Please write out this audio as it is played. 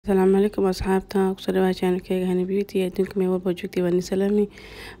السلام عليكم أصحابتا kusoo dhawaad channelkayga Hani Beauty adduunka meel walba joogtay waan salaami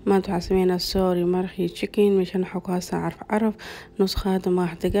maanta waxaan sameynaa soor iyo maraq iyo chicken meeshan waxaa ku haysaa caraf nus qaado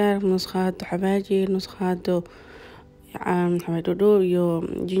madax digaag nus qaado xawaaji nus qaado xawaaji iyo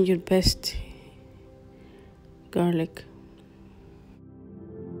ginger paste garlic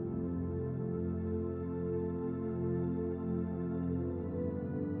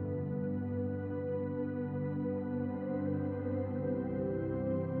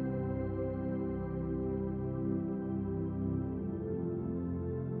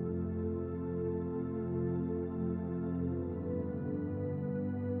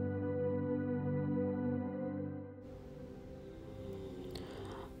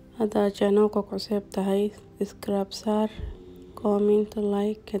هذا channelka ku cusub tahay subscribe saar comment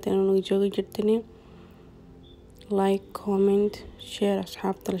like hadii aanu joogi jirtani like comment share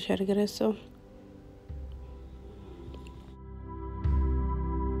asxaabta la share gareyso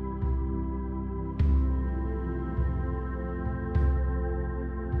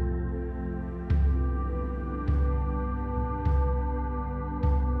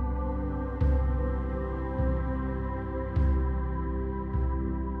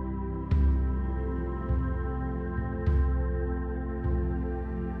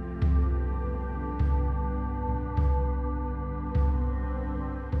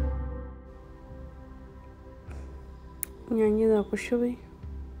yaanyada ku shubay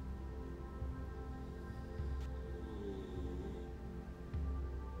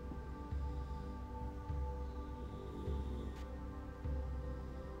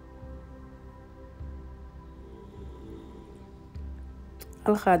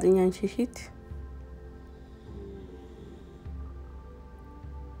الخاد يان شيشيت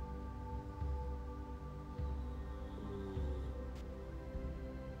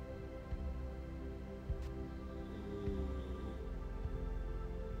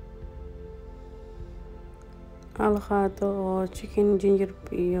الخاد chicken ginger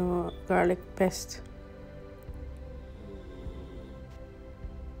iyo garlic paste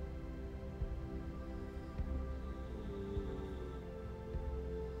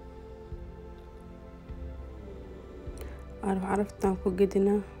عرفتان ku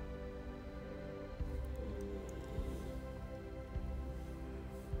gedina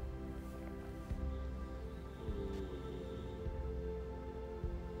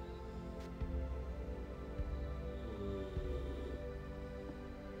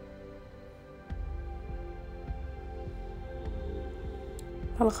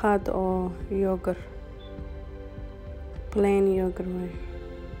الخاد yogurt plain yogurt way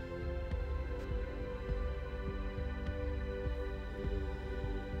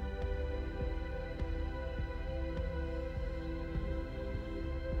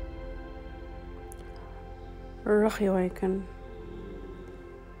رخي ويكن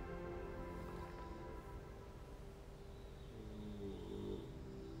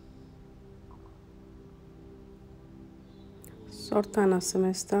صورتنا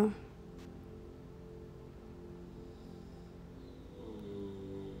سمستا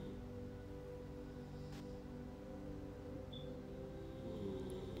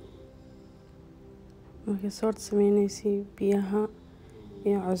markii soorta sameynaysi biyaha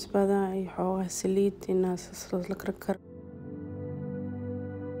iyo cusbada iyo xoogaa saliid inaas la karkar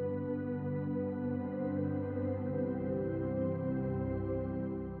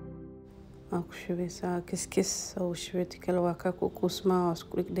aku shubeysaa kiskis oo shubeti kale waa ka ku kusmaa oo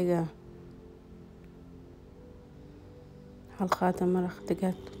isku dhigdhiga hal qaada maraq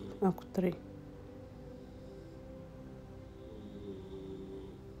digaag aku tiri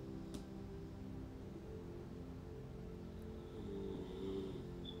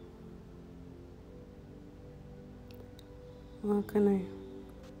وكنا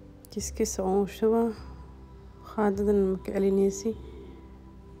كيس oo shuba qaadadan marka celinaysi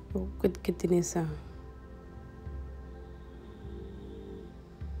oo kadinaysa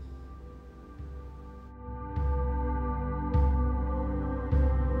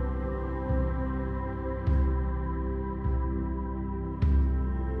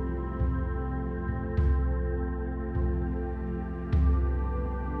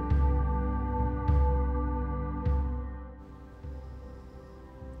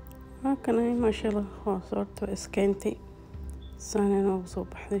كنا ما شاء الله صورت اسكنتي سانه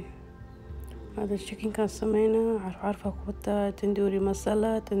وصبحي هذا الشيكن كان سمينا عارفه كوتا تندوري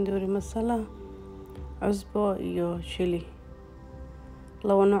مسلا عزبه iyo شيلي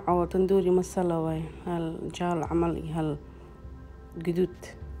لو نوع تندوري مسلا واي هل جال عمل هل قدود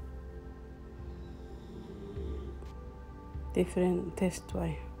different taste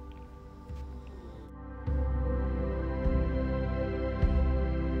واي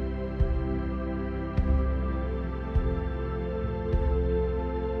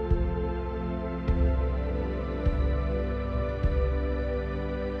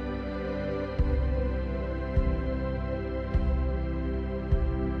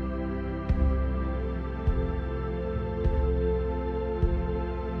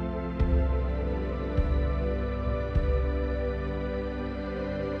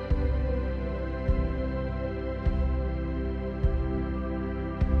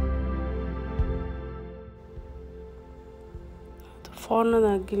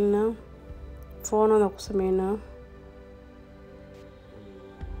foornada gelinaa, foornada ku sameynaa.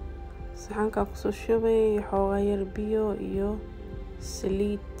 saxanka kusoo shubay xoogaa yar biyo iyo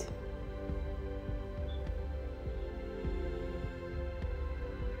saliid.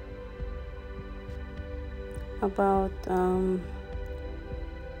 About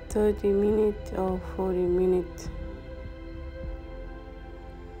 30 minutes or 40 minutes.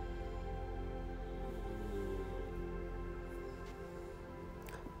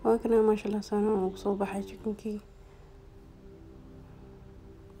 وكنا ما شاء الله صار مصوبة حاجة كنكي.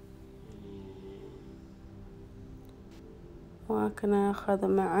 وكنا أخذ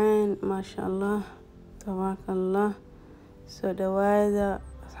معان ما شاء الله تبارك الله. سو دوادا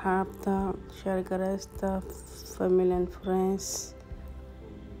أصحابتا share قراستا family and friends,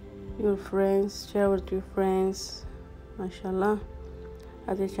 your friends, share with your friends ما شاء الله.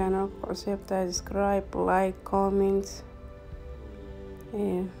 هذا channel عصيبتا subscribe like comment.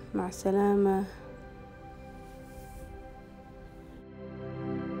 مع السلامة.